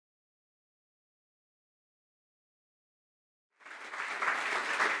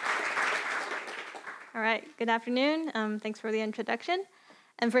All right, good afternoon. Thanks for the introduction.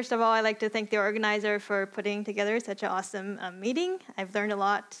 And first of all, I'd like to thank the organizer for putting together such an awesome meeting. I've learned a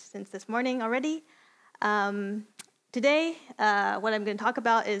lot since this morning already. Today, what I'm going to talk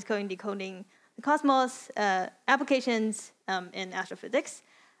about is decoding the cosmos, applications in astrophysics.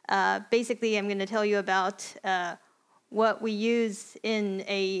 Basically, I'm going to tell you about what we use in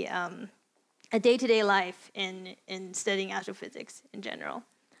a day-to-day life in studying astrophysics in general.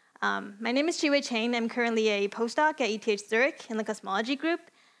 My name is Chihway Chang. I'm currently a postdoc at ETH Zurich in the cosmology group.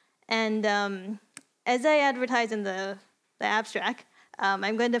 And as I advertise in the abstract,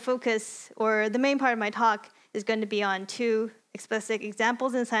 I'm going to focus, or the main part of my talk is going to be on two explicit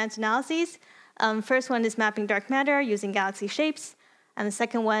examples in science analyses. First one is mapping dark matter using galaxy shapes. And the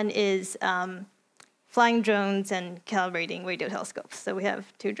second one is flying drones and calibrating radio telescopes. So we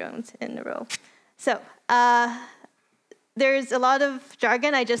have two drones in a row. So there's a lot of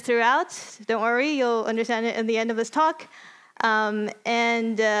jargon I just threw out. Don't worry, you'll understand it in the end of this talk.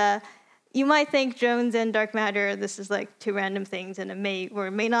 You might think drones and dark matter, this is like two random things, and it may or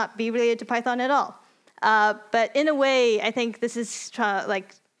may not be related to Python at all. But in a way, I think this is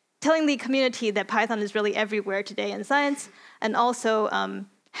like telling the community that Python is really everywhere today in science, and also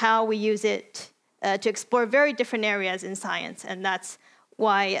how we use it to explore very different areas in science. And that's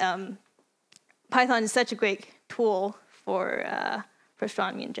why Python is such a great tool for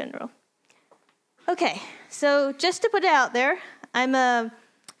astronomy in general. Okay, so just to put it out there, I'm a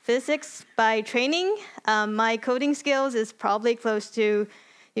physics by training. My coding skills is probably close to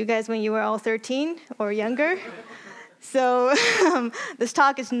you guys when you were all 13 or younger. So this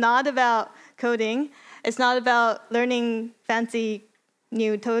talk is not about coding. It's not about learning fancy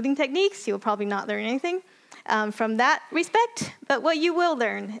new coding techniques. You'll probably not learn anything from that respect. But what you will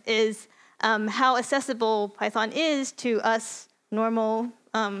learn is how accessible Python is to us normal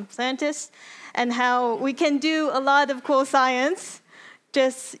scientists, and how we can do a lot of cool science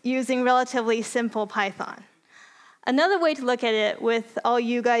just using relatively simple Python. Another way to look at it, with all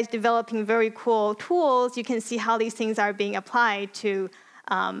you guys developing very cool tools, you can see how these things are being applied to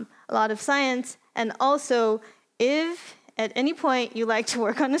a lot of science. And also, if at any point you like to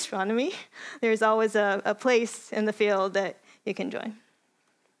work on astronomy, there's always a place in the field that you can join.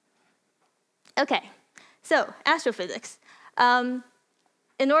 Okay, so astrophysics.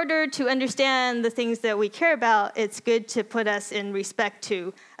 In order to understand the things that we care about, it's good to put us in respect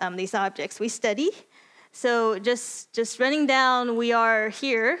to these objects we study. So just running down, we are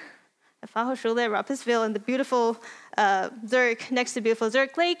here at Fachhochschule Rapperswil in the beautiful Zurich, next to beautiful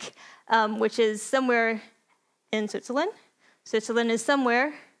Zurich Lake, which is somewhere in Switzerland. Switzerland is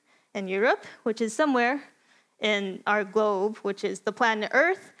somewhere in Europe, which is somewhere in our globe, which is the planet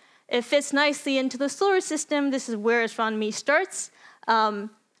Earth. It fits nicely into the solar system. This is where astronomy starts,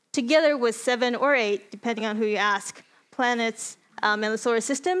 together with 7 or 8, depending on who you ask, planets in the solar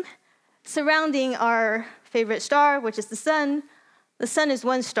system, surrounding our favorite star, which is the sun. The sun is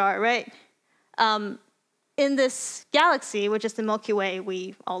one star, right? In this galaxy, which is the Milky Way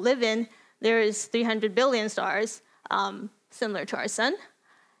we all live in, there is 300 billion stars, similar to our sun.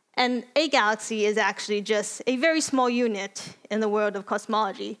 And a galaxy is actually just a very small unit in the world of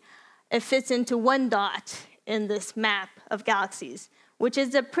cosmology. It fits into one dot in this map of galaxies, which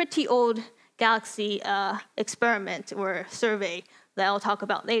is a pretty old galaxy experiment or survey that I'll talk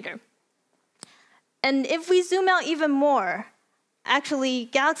about later. And if we zoom out even more, actually,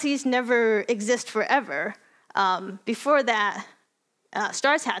 galaxies never exist forever. Before that,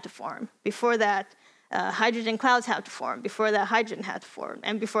 stars had to form. Before that, hydrogen clouds had to form. Before that, hydrogen had to form.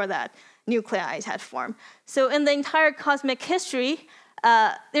 And before that, nuclei had to form. So in the entire cosmic history,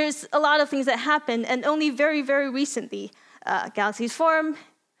 there's a lot of things that happen, and only very, very recently, galaxies form,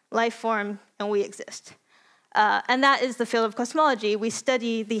 life form, and we exist. And that is the field of cosmology. We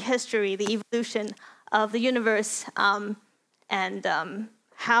study the history, the evolution of the universe, and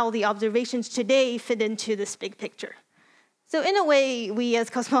how the observations today fit into this big picture. So in a way, we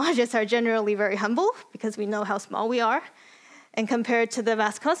as cosmologists are generally very humble, because we know how small we are, and compared to the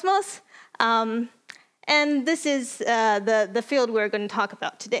vast cosmos. And this is the field we're going to talk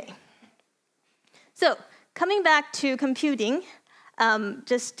about today. So coming back to computing,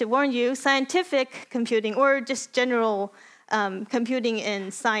 just to warn you, scientific computing, or just general computing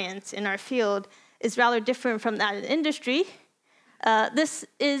in science in our field, is rather different from that in industry. This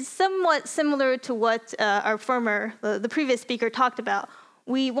is somewhat similar to what the previous speaker talked about.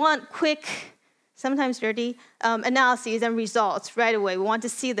 We want quick, sometimes dirty, analyses and results right away. We want to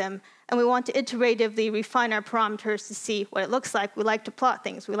see them, and we want to iteratively refine our parameters to see what it looks like. We like to plot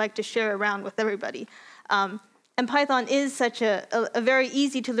things. We like to share around with everybody. And And Python is such a very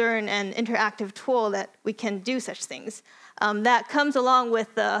easy to learn and interactive tool that we can do such things. That comes along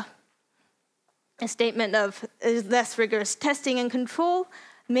with a statement of less rigorous testing and control.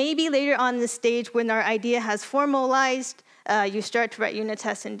 Maybe later on in the stage when our idea has formalized, you start to write unit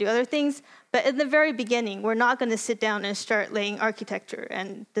tests and do other things. But in the very beginning, we're not going to sit down and start laying architecture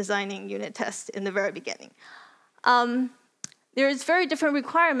and designing unit tests in the very beginning. There's very different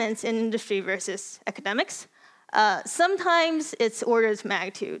requirements in industry versus academics. Sometimes it's orders of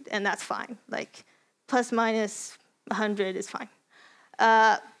magnitude, and that's fine. Like plus minus 100 is fine.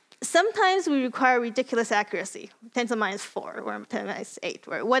 Sometimes we require ridiculous accuracy, 10 to the minus 4 or 10 to the minus 8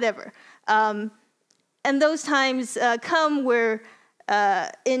 or whatever. And those times come where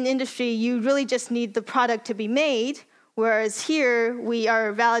in industry you really just need the product to be made, whereas here we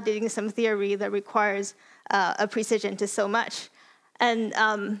are validating some theory that requires a precision to so much. And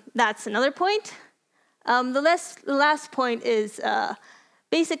that's another point. The last point is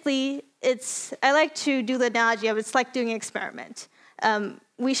basically I like to do the analogy of it's like doing an experiment.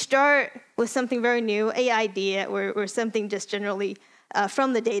 We start with something very new, an idea, or something just generally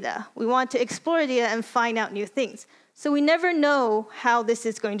from the data. We want to explore the data and find out new things. So we never know how this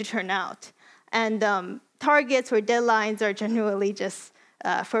is going to turn out. And targets or deadlines are generally just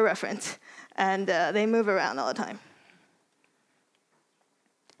for reference. And they move around all the time.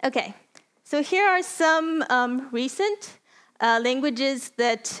 OK, so here are some recent languages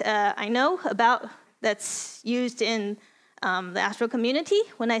that I know about that's used in the Astro community.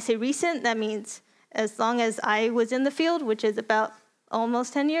 When I say recent, that means as long as I was in the field, which is about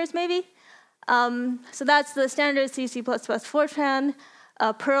almost 10 years, maybe. So that's the standard C, C++, Fortran.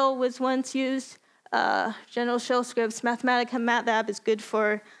 Perl was once used. General Shell scripts, Mathematica, MATLAB is good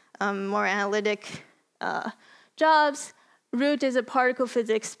for more analytic jobs. Root is a particle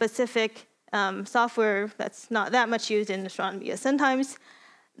physics specific software that's not that much used in astronomy sometimes.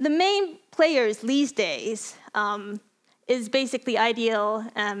 The main players these days is basically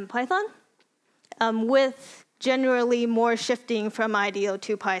IDL and Python, with generally more shifting from IDL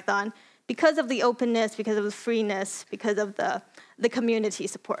to Python because of the openness, because of the freeness, because of the community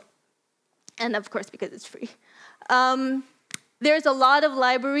support, and of course because it's free. There's a lot of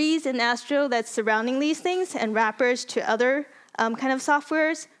libraries in Astro that's surrounding these things and wrappers to other kind of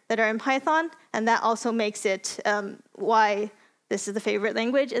softwares that are in Python, and that also makes it why this is the favorite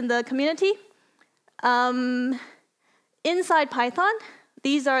language in the community. Inside Python,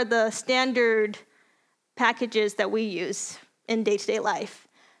 these are the standard packages that we use in day-to-day life.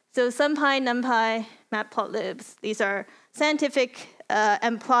 So SumPy, NumPy, Matplotlib, these are scientific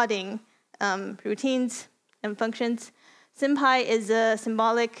and plotting routines and functions. SymPy is a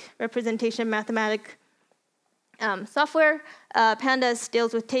symbolic representation mathematic software. Pandas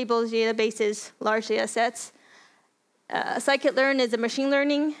deals with tables, databases, large data sets. Scikit-learn is a machine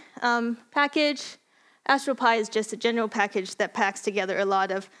learning package. AstroPy is just a general package that packs together a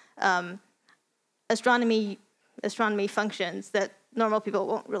lot of astronomy functions that normal people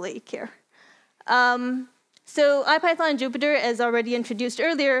won't really care. So IPython and Jupyter, as already introduced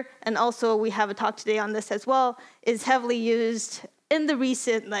earlier, and also we have a talk today on this as well, is heavily used in the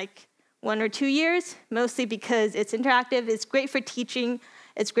recent 1 or 2 years, mostly because it's interactive, it's great for teaching,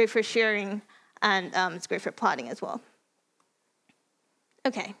 it's great for sharing, and it's great for plotting as well.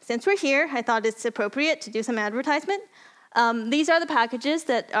 OK, since we're here, I thought it's appropriate to do some advertisement. These are the packages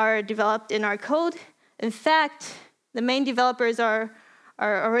that are developed in our code. In fact, the main developers are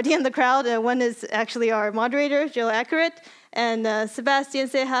already in the crowd. One is actually our moderator, Jill Accurate, and Sebastian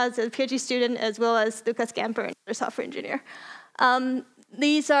Sejas, a PhD student, as well as Lucas Gamper, another software engineer.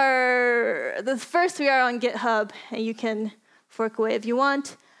 These are, the first 3 are on GitHub, and you can fork away if you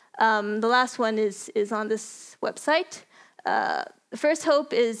want. The last one is on this website. The first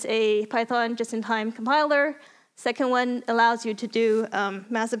hope is a Python just-in-time compiler. Second one allows you to do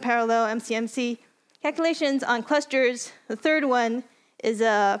massive parallel MCMC calculations on clusters. The third one is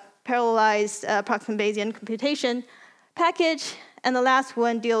a parallelized approximate Bayesian computation package. And the last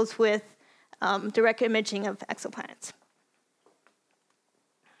one deals with direct imaging of exoplanets.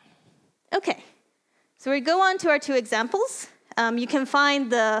 OK, so we go on to our 2 examples. You can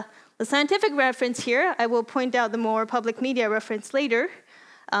find the scientific reference here. I will point out the more public media reference later.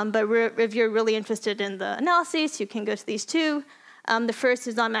 But if you're really interested in the analyses, you can go to these 2. The first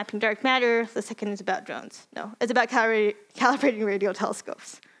is on mapping dark matter. The second is about drones. No, it's about calibrating radio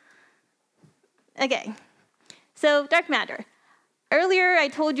telescopes. OK, so dark matter. Earlier, I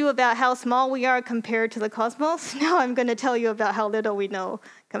told you about how small we are compared to the cosmos. Now I'm going to tell you about how little we know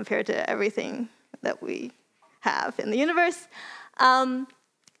compared to everything that we have in the universe.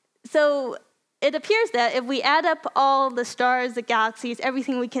 So it appears that if we add up all the stars, the galaxies,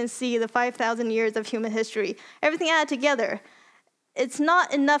 everything we can see, the 5,000 years of human history, everything added together, it's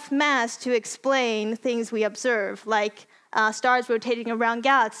not enough mass to explain things we observe, like stars rotating around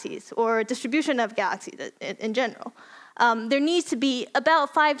galaxies or distribution of galaxies in general. There needs to be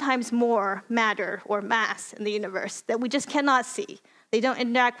about 5 times more matter or mass in the universe that we just cannot see. They don't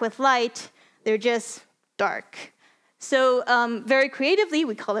interact with light, they're just dark. So very creatively,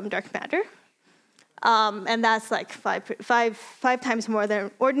 we call them dark matter. And that's like five times more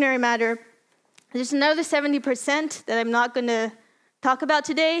than ordinary matter. There's another 70% that I'm not going to talk about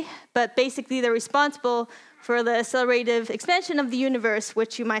today, but basically they're responsible for the accelerative expansion of the universe,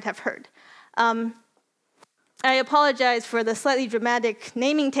 which you might have heard. I apologize for the slightly dramatic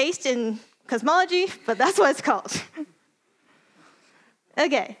naming taste in cosmology, but that's what it's called.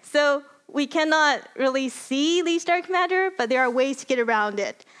 Okay, so we cannot really see these dark matter, but there are ways to get around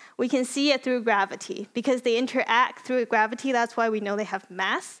it. We can see it through gravity. Because they interact through gravity, that's why we know they have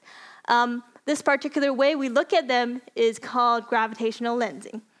mass. This particular way we look at them is called gravitational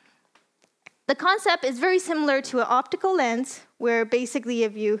lensing. The concept is very similar to an optical lens, where basically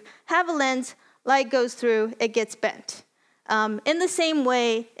if you have a lens, light goes through, it gets bent. In the same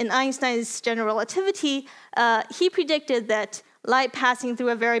way, in Einstein's general relativity, he predicted that light passing through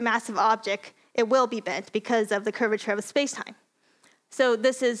a very massive object, it will be bent because of the curvature of space-time. So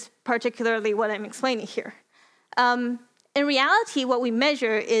this is particularly what I'm explaining here. In reality, what we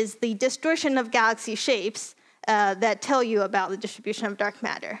measure is the distortion of galaxy shapes that tell you about the distribution of dark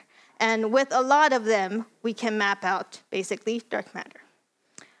matter. And with a lot of them, we can map out, basically, dark matter.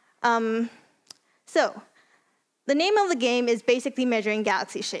 So the name of the game is basically measuring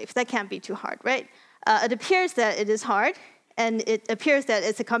galaxy shapes. That can't be too hard, right? It appears that it is hard, and it appears that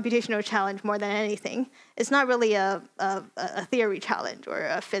it's a computational challenge more than anything. It's not really a theory challenge or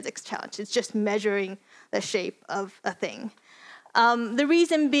a physics challenge. It's just measuring the shape of a thing. The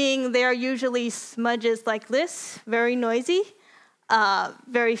reason being they are usually smudges like this, very noisy,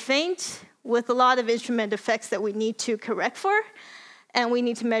 very faint, with a lot of instrument effects that we need to correct for, and we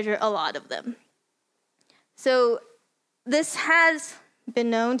need to measure a lot of them. So this has been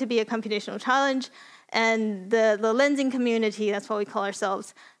known to be a computational challenge, and the lensing community, that's what we call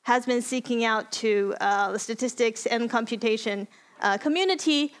ourselves, has been seeking out to the statistics and computation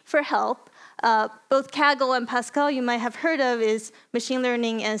community for help. Both Kaggle and Pascal, you might have heard of, is machine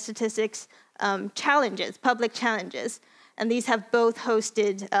learning and statistics challenges, public challenges. And these have both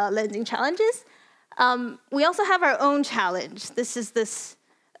hosted lensing challenges. We also have our own challenge. This is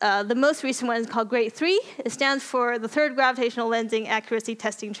the most recent one is called Grade 3. It stands for the Third Gravitational Lensing Accuracy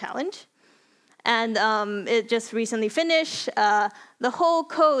Testing Challenge. And it just recently finished. The whole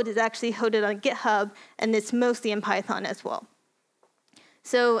code is actually hosted on GitHub, and it's mostly in Python as well.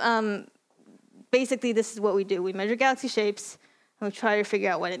 So basically, this is what we do. We measure galaxy shapes, and we try to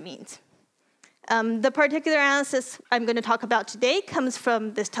figure out what it means. The particular analysis I'm going to talk about today comes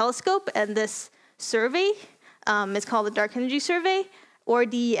from this telescope and this survey. It's called the Dark Energy Survey, or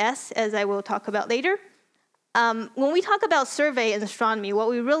DES, as I will talk about later. When we talk about survey in astronomy, what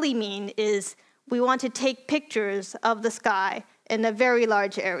we really mean is we want to take pictures of the sky in a very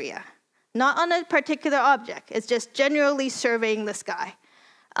large area, not on a particular object. It's just generally surveying the sky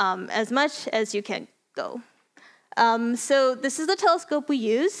as much as you can go. So this is the telescope we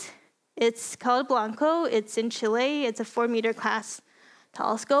use. It's called Blanco. It's in Chile. It's a 4-meter class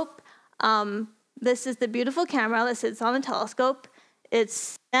telescope. This is the beautiful camera that sits on the telescope.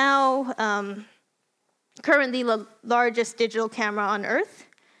 It's now currently the largest digital camera on Earth.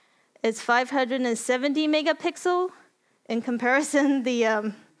 It's 570 megapixel. In comparison,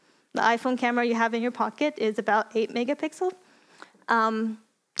 the iPhone camera you have in your pocket is about 8 megapixel.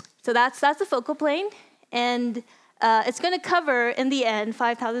 So that's the focal plane. And it's going to cover, in the end,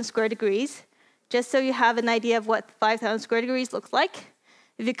 5,000 square degrees, just so you have an idea of what 5,000 square degrees looks like.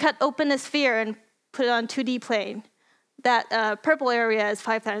 If you cut open a sphere and put it on 2D plane, that purple area is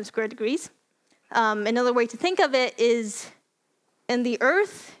 5,000 square degrees. Another way to think of it is, in the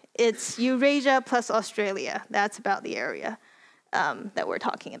Earth, it's Eurasia plus Australia. That's about the area that we're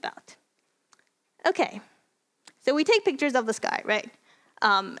talking about. Okay, so we take pictures of the sky, right?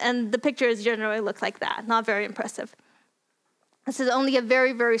 And the pictures generally look like that, not very impressive. This is only a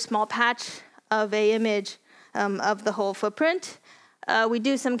very, very small patch of an image of the whole footprint. We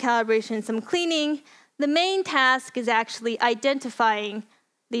do some calibration, some cleaning. The main task is actually identifying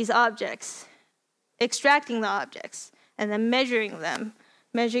these objects, extracting the objects, and then measuring them,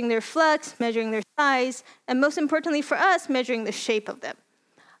 measuring their flux, measuring their size, and most importantly for us, measuring the shape of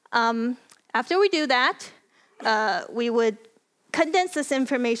them. After we do that, we would condense this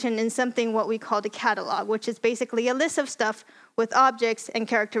information in something what we call the catalog, which is basically a list of stuff with objects and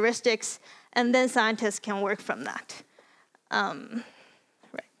characteristics, and then scientists can work from that. Right.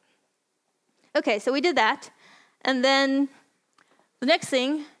 Okay, so we did that. And then the next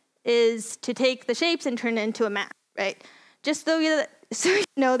thing is to take the shapes and turn it into a map, right? Just so you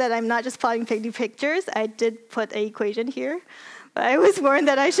know that I'm not just plotting pretty pictures, I did put an equation here. But I was warned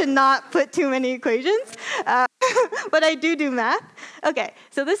that I should not put too many equations. But I do math. Okay,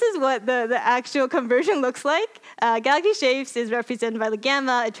 so this is what the actual conversion looks like. Galaxy shapes is represented by the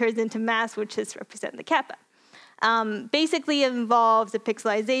gamma. It turns into mass, which is represented the kappa. Basically, it involves a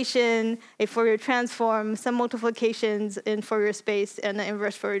pixelization, a Fourier transform, some multiplications in Fourier space, and an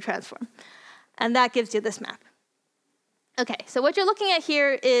inverse Fourier transform. And that gives you this map. Okay, so what you're looking at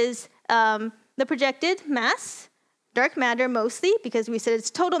here is the projected mass, dark matter mostly, because we said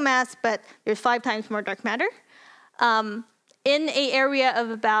it's total mass, but there's 5 times more dark matter, in an area of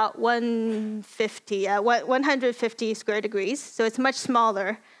about 150 square degrees. So it's much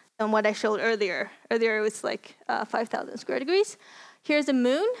smaller than what I showed earlier. Earlier it was like 5,000 square degrees. Here's a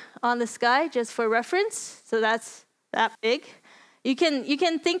moon on the sky, just for reference. So that's that big. You can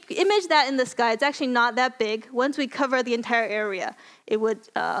image that in the sky. It's actually not that big. Once we cover the entire area, it would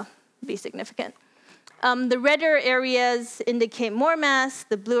be significant. The redder areas indicate more mass.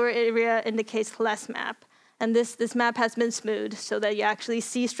 The bluer area indicates less map. And this map has been smoothed so that you actually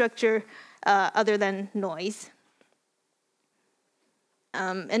see structure other than noise.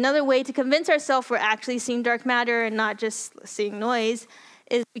 Another way to convince ourselves we're actually seeing dark matter and not just seeing noise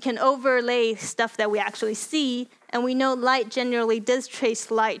is we can overlay stuff that we actually see, and we know light generally does trace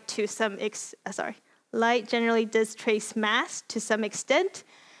light to some light generally does trace mass to some extent.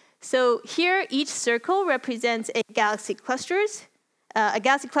 So here, each circle represents a galaxy clusters. A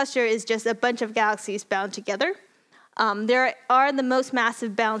galaxy cluster is just a bunch of galaxies bound together. There are the most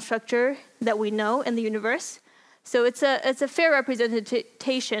massive bound structure that we know in the universe. So it's a fair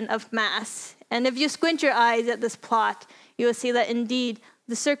representation of mass. And if you squint your eyes at this plot, you will see that indeed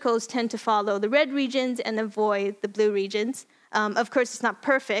the circles tend to follow the red regions and avoid the blue regions. Of course, it's not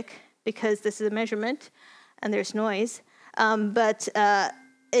perfect because this is a measurement and there's noise. But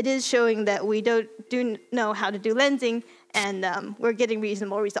it is showing that we do know how to do lensing, and we're getting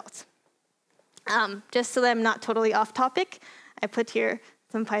reasonable results. Just so that I'm not totally off topic, I put here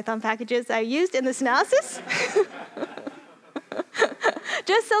some Python packages I used in this analysis.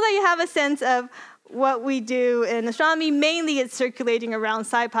 Just so that you have a sense of what we do in astronomy. Mainly it's circulating around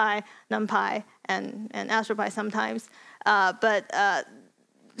SciPy, NumPy, and AstroPy sometimes. But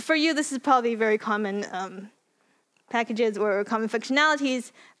for you, this is probably very common packages or common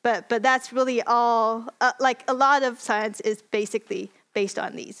functionalities, but that's really all, like a lot of science is basically based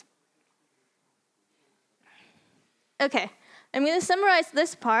on these. Okay, I'm going to summarize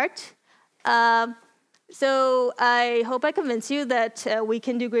this part. So I hope I convince you that we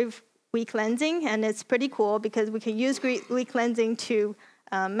can do weak lensing, and it's pretty cool because we can use weak lensing to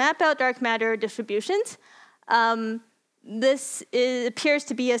map out dark matter distributions. This appears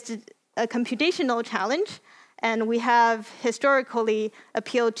to be a computational challenge, and we have historically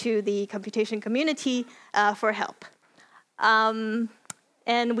appealed to the computation community for help. And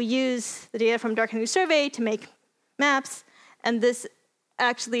we use the data from Dark Energy Survey to make maps, and this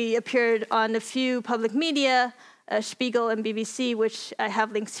actually appeared on a few public media, Spiegel and BBC, which I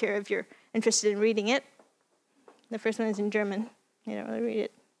have links here if you're interested in reading it. The first one is in German. You don't really read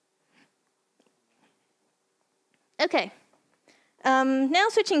it. Okay. Now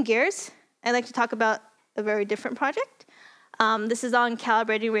switching gears, I'd like to talk about a very different project. This is on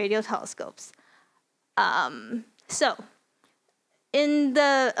calibrating radio telescopes. So,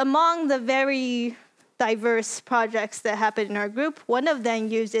 among the very diverse projects that happen in our group, one of them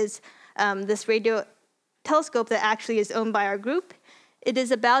uses this radio telescope that actually is owned by our group. It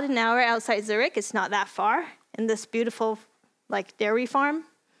is about an hour outside Zurich. It's not that far, in this beautiful dairy farm.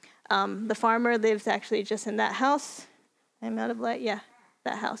 The farmer lives actually just in that house. I'm out of light, yeah,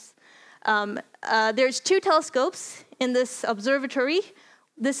 that house. There's 2 telescopes in this observatory.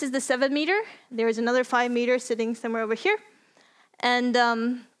 This is the 7-meter. There's another 5-meter sitting somewhere over here. And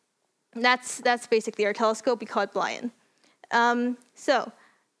that's basically our telescope. We call it Blind. So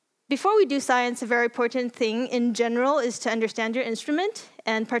before we do science, a very important thing in general is to understand your instrument.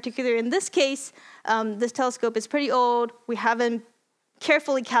 And particularly in this case, this telescope is pretty old. We haven't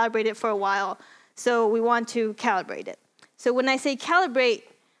carefully calibrated it for a while. So we want to calibrate it. So when I say calibrate,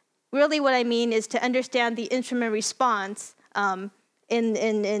 really what I mean is to understand the instrument response in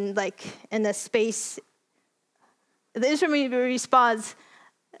a space. The instrument response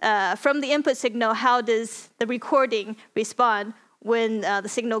from the input signal, how does the recording respond when the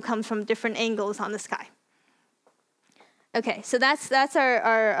signal comes from different angles on the sky. Okay, so that's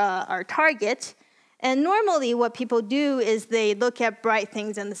our target. And normally what people do is they look at bright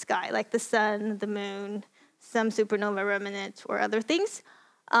things in the sky, like the sun, the moon, some supernova remnant, or other things.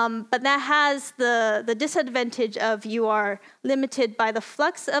 But that has the disadvantage of you are limited by the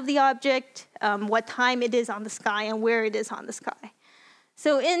flux of the object, what time it is on the sky, and where it is on the sky.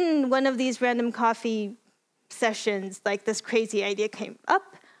 So in one of these random coffee sessions, like this crazy idea came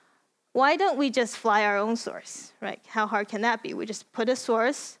up. Why don't we just fly our own source, right? How hard can that be? We just put a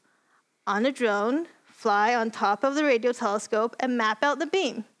source on a drone, fly on top of the radio telescope, and map out the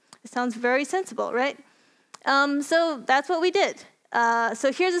beam. It sounds very sensible, right? So that's what we did.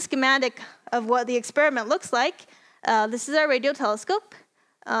 So here's a schematic of what the experiment looks like. This is our radio telescope.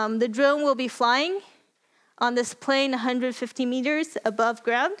 The drone will be flying on this plane 150 meters above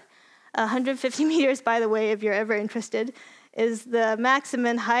ground. 150 meters, by the way, if you're ever interested, is the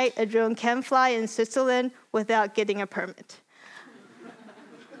maximum height a drone can fly in Switzerland without getting a permit.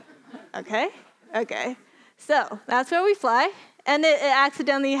 Okay. So that's where we fly. And it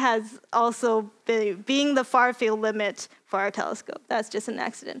accidentally has also been being the far field limit for our telescope. That's just an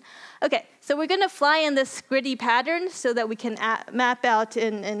accident. Okay, so we're going to fly in this gritty pattern so that we can map out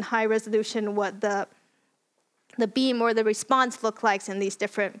in high resolution what the beam or the response look like in these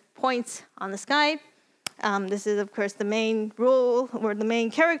different points on the sky. This is, of course, the main rule or the main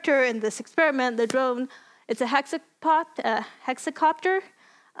character in this experiment, the drone. It's a hexacopter.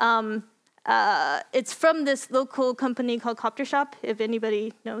 It's from this local company called Copter Shop, if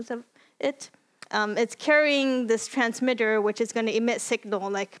anybody knows of it. It's carrying this transmitter, which is going to emit signal,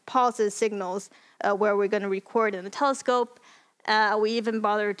 like pulses signals, where we're going to record in the telescope. We even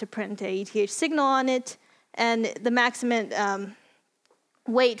bothered to print a ETH signal on it. And the maximum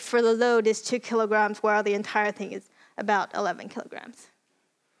weight for the load is 2 kilograms, while the entire thing is about 11 kilograms.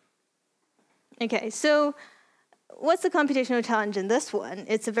 Okay, so what's the computational challenge in this one?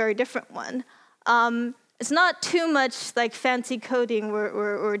 It's a very different one. It's not too much like fancy coding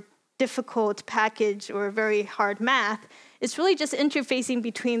or difficult package or very hard math. It's really just interfacing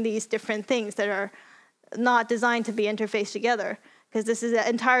between these different things that are not designed to be interfaced together, because this is an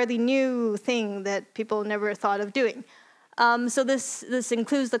entirely new thing that people never thought of doing. So this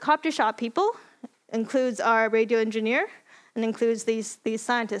includes the Copter Shop people, includes our radio engineer, and includes these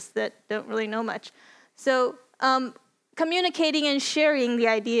scientists that don't really know much. So communicating and sharing the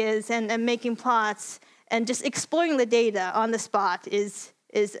ideas and making plots and just exploring the data on the spot is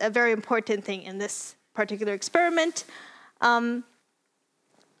a very important thing in this particular experiment. And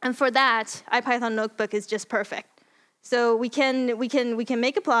for that, IPython Notebook is just perfect. So we can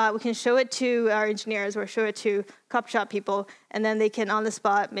make a plot, we can show it to our engineers or show it to Copter Shop people, and then they can on the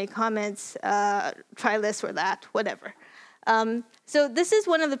spot make comments, try this or that, whatever. So this is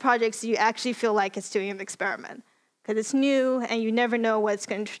one of the projects you actually feel like it's doing an experiment, because it's new and you never know what it's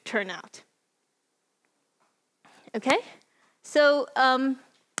going to turn out. Okay, so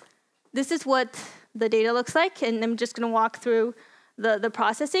this is what the data looks like, and I'm just going to walk through the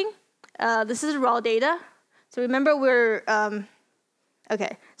processing. This is raw data. So remember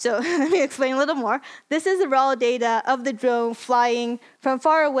okay, so let me explain a little more. This is the raw data of the drone flying from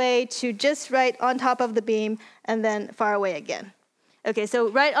far away to just right on top of the beam and then far away again. Okay, so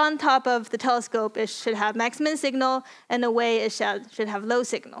right on top of the telescope, it should have maximum signal, and away it should have low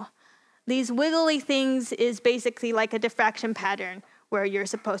signal. These wiggly things is basically like a diffraction pattern where you're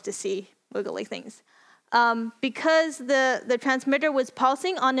supposed to see wiggly things. Because the transmitter was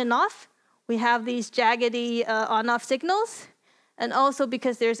pulsing on and off, we have these jaggedy on-off signals. And also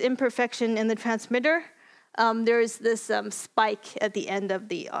because there's imperfection in the transmitter, there's this spike at the end of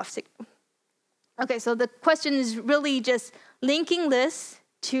the off signal. Okay, so the question is really just linking this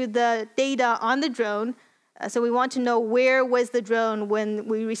to the data on the drone. So we want to know where was the drone when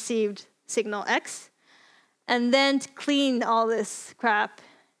we received signal X. And then to clean all this crap,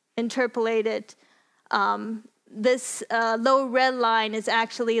 interpolate it. This low red line is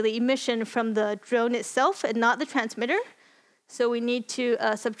actually the emission from the drone itself and not the transmitter. So we need to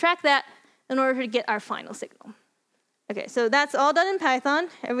subtract that in order to get our final signal. Okay, so that's all done in Python.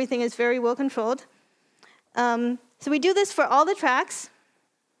 Everything is very well controlled. So we do this for all the tracks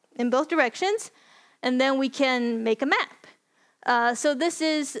in both directions, and then we can make a map. So this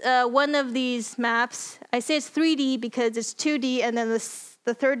is one of these maps. I say it's 3D because it's 2D, and then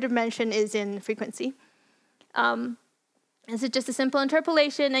the third dimension is in frequency. This is just a simple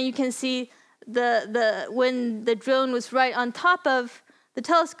interpolation, and you can see when the drone was right on top of the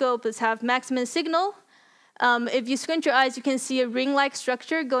telescope, let's have maximum signal. If you squint your eyes, you can see a ring-like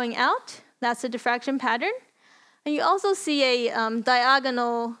structure going out. That's a diffraction pattern. And you also see a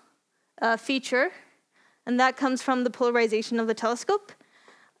diagonal feature, and that comes from the polarization of the telescope.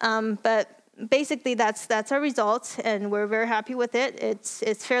 But basically, that's our results, and we're very happy with it.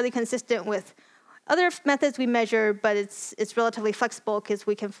 It's fairly consistent with other methods we measure, but it's relatively flexible because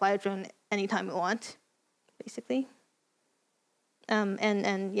we can fly a drone anytime we want, basically.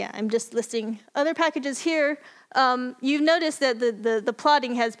 And yeah, I'm just listing other packages here. You've noticed that the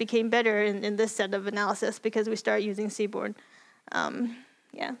plotting has become better in this set of analysis because we start using Seaborn.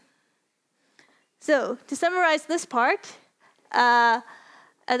 Yeah. So to summarize this part, as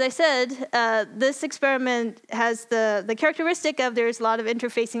I said, this experiment has the characteristic of there's a lot of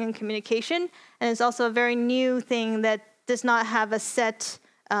interfacing and communication, and it's also a very new thing that does not have a set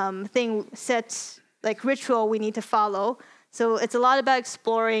like ritual we need to follow. So it's a lot about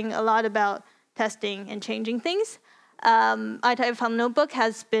exploring, a lot about testing and changing things. iTypeFile Notebook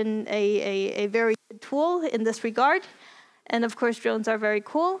has been a very good tool in this regard. And of course, drones are very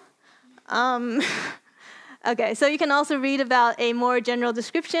cool. Okay, so you can also read about a more general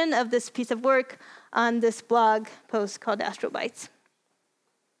description of this piece of work on this blog post called Astrobytes.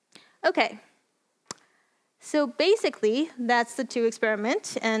 Okay, so basically, that's the 2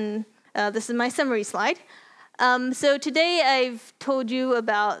 experiment, and this is my summary slide. So today I've told you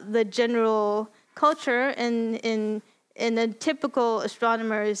about the general culture in a typical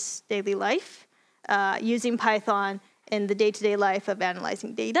astronomer's daily life, using Python in the day-to-day life of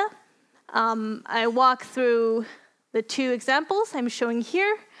analyzing data. I walk through the 2 examples I'm showing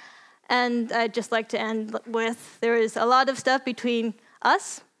here, and I'd just like to end with there is a lot of stuff between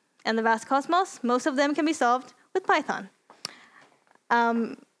us and the vast cosmos. Most of them can be solved with Python.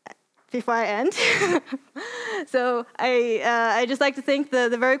 Before I end, so I just like to thank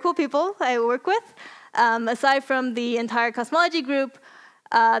the very cool people I work with. Aside from the entire cosmology group,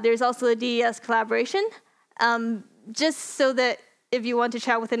 there's also the DES collaboration. Just so that if you want to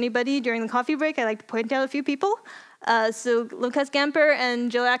chat with anybody during the coffee break, I like to point out a few people. So Lucas Gamper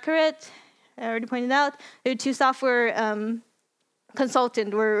and Jill Accurate, I already pointed out, they're 2 software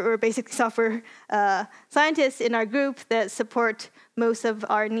consultants. We're basically software scientists in our group that support most of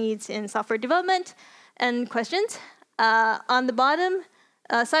our needs in software development and questions. On the bottom,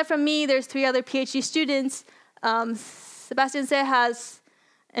 aside from me, there's 3 other PhD students, Sebastian Sejas,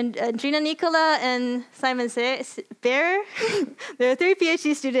 and Gina Nicola, and Simon Bear. There are 3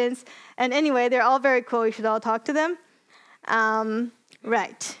 PhD students, and anyway, they're all very cool. You should all talk to them.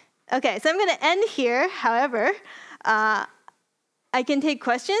 Right. Okay, so I'm going to end here. However, I can take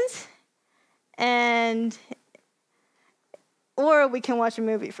questions, or we can watch a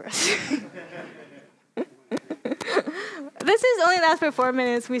movie first. This is only lasts for 4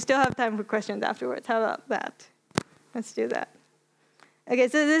 minutes. We still have time for questions afterwards. How about that? Let's do that. Okay,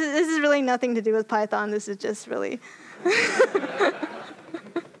 so this is really nothing to do with Python. This is just really...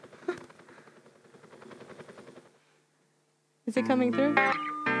 Is it coming through?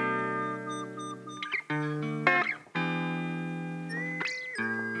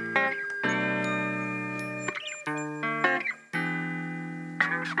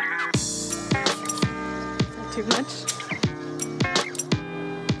 Too much?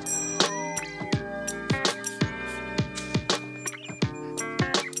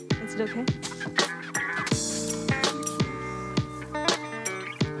 Is it okay?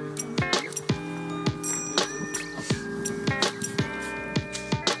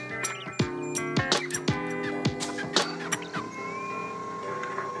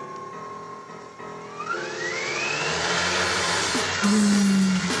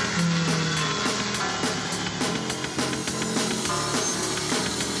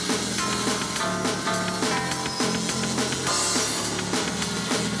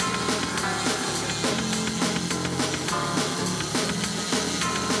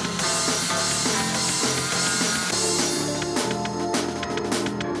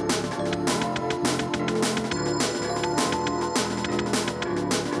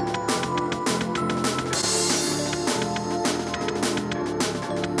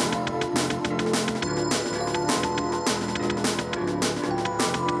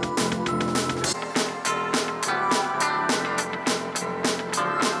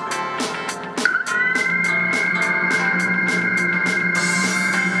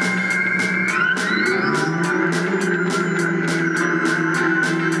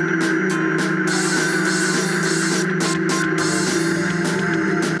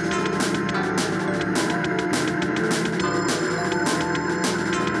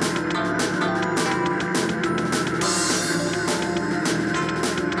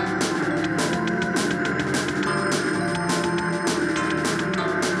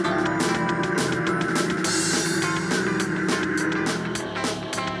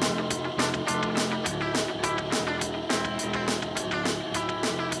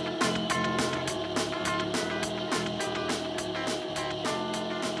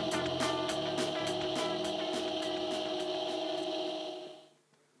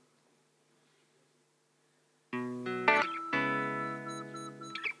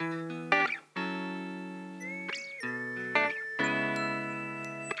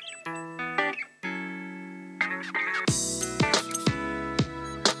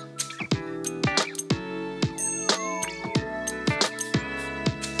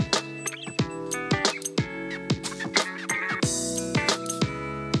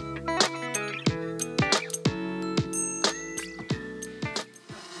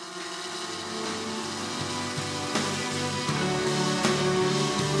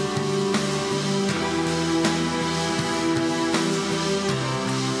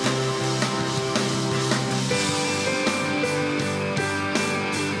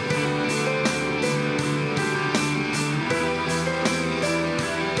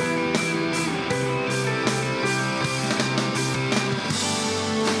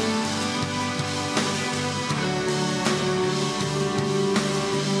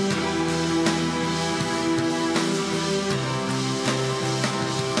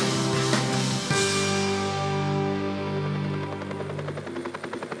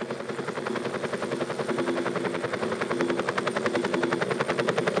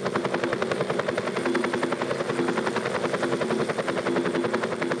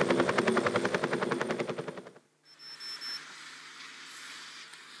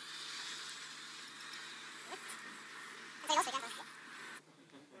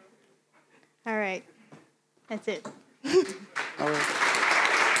 All right. That's it. All right.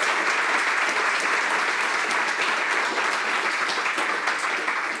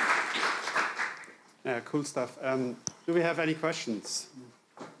 Yeah, cool stuff. Do we have any questions?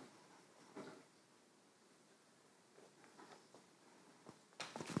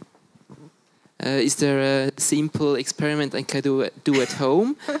 Is there a simple experiment I can do at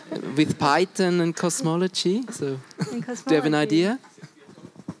home with Python and cosmology? So, do you have an idea?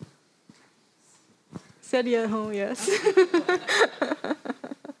 Study at home, yes.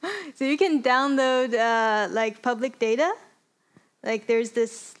 So you can download like public data. Like there's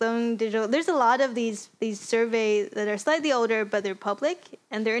this Sloan Digital. There's a lot of these surveys that are slightly older, but they're public,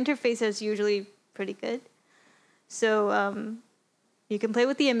 and their interface is usually pretty good. So you can play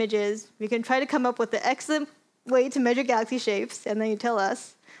with the images. You can try to come up with an excellent way to measure galaxy shapes, and then you tell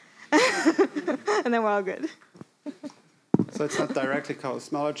us, and then we're all good. So it's not directly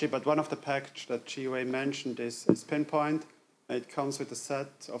cosmology, but one of the packages that Chihway mentioned is Pinpoint. It comes with a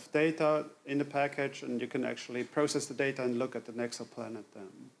set of data in the package, and you can actually process the data and look at the exoplanet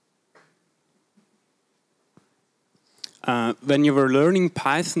then. When you were learning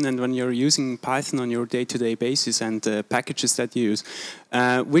Python and when you're using Python on your day-to-day basis and the packages that you use,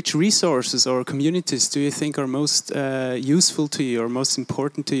 which resources or communities do you think are most useful to you or most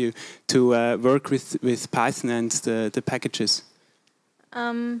important to you to work with Python and the packages?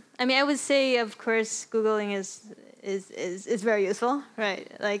 I mean, I would say, of course, Googling is very useful, right?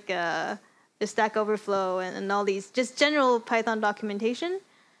 Like the Stack Overflow and all these, just general Python documentation.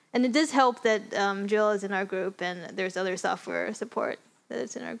 And it does help that Jill is in our group and there's other software support that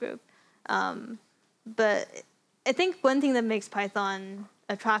is in our group. But I think one thing that makes Python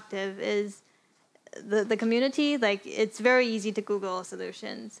attractive is the community. Like, it's very easy to Google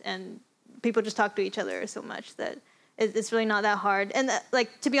solutions, and people just talk to each other so much that it's really not that hard. And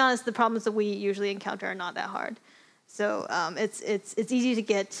like, to be honest, the problems that we usually encounter are not that hard. So it's easy to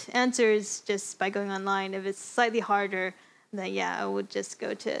get answers just by going online. If it's slightly harder, then yeah, I would just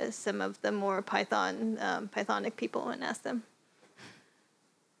go to some of the more Pythonic people and ask them.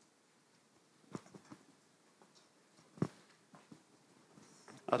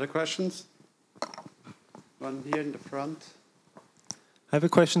 Other questions? One here in the front. I have a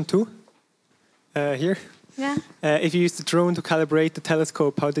question too. Here. Yeah. If you use the drone to calibrate the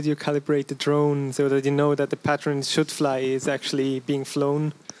telescope, how did you calibrate the drone so that you know that the pattern it should fly is actually being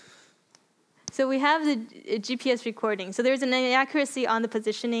flown? So we have the GPS recording. So there's an inaccuracy on the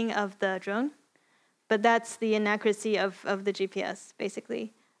positioning of the drone, but that's the inaccuracy of the GPS,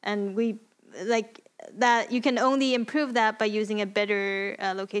 basically. And we like that. You can only improve that by using a better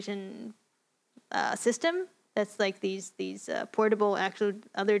location system. That's like these portable actual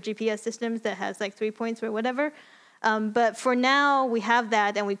other GPS systems that has like 3 points or whatever. But for now, we have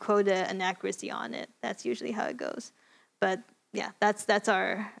that, and we quota an accuracy on it. That's usually how it goes. But yeah, that's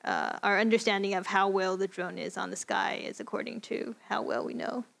our understanding of how well the drone is on the sky is according to how well we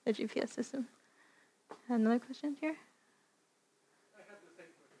know the GPS system. Another question here? I have the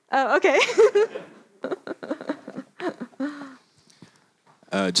same question. Oh, okay.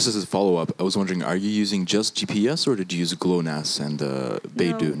 Just as a follow-up, I was wondering, are you using just GPS or did you use GLONASS and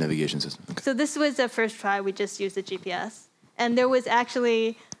Beidou navigation system? Okay. So this was the first try. We just used the GPS. And there was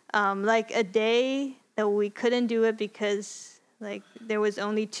actually like a day that we couldn't do it because like there was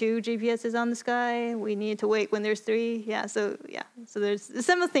only 2 GPSs on the sky. We needed to wait when there's 3. So there's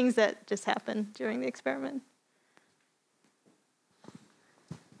some of the things that just happened during the experiment.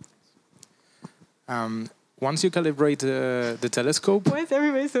 Once you calibrate the telescope... Why is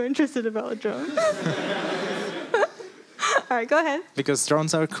everybody so interested about drones? All right, go ahead. Because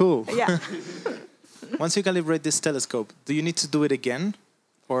drones are cool. Yeah. Once you calibrate this telescope, do you need to do it again?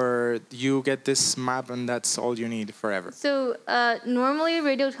 Or you get this map and that's all you need forever? So normally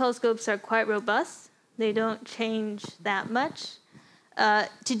radio telescopes are quite robust. They don't change that much.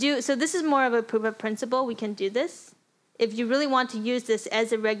 So this is more of a proof of principle. We can do this. If you really want to use this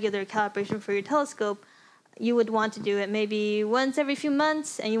as a regular calibration for your telescope, you would want to do it maybe once every few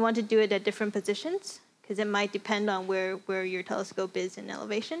months, and you want to do it at different positions because it might depend on where your telescope is in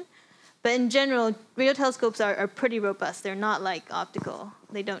elevation. But in general, radio telescopes are pretty robust. They're not like optical.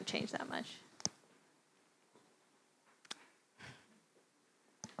 They don't change that much.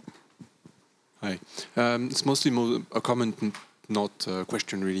 Hi. It's mostly a comment, not a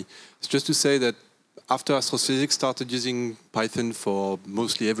question really. It's just to say that after Astrophysics started using Python for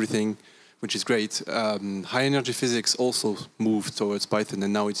mostly everything, which is great. High energy physics also moved towards Python,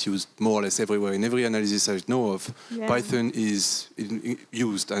 and now it's used more or less everywhere. In every analysis I know of, Python is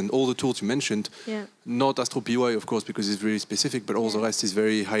used, and all the tools you mentioned, not Astropy, of course, because it's very specific, but all the rest is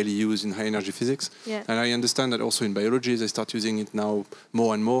very highly used in high energy physics. And I understand that also in biology, they start using it now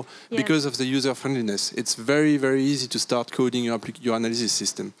more and more because of the user friendliness. It's very, very easy to start coding your analysis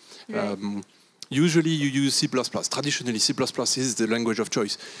system. Usually you use C++. Traditionally, C++ is the language of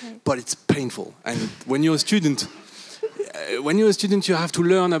choice, but it's painful. And when you're a student, you have to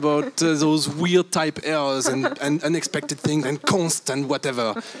learn about those weird type errors and unexpected things and const and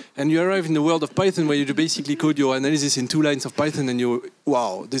whatever. And you arrive in the world of Python where you basically code your analysis in 2 lines of Python and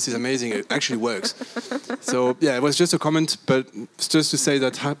wow, this is amazing, it actually works. So yeah, it was just a comment, but it's just to say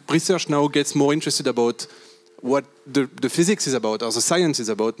that research now gets more interested about what the physics is about, or the science is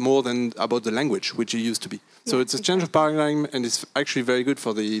about, more than about the language, which it used to be. So it's a change of paradigm, and it's actually very good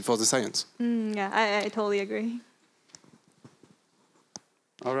for the science. I totally agree.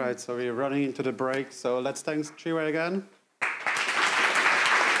 All right, so we're running into the break. So let's thank Chihway again.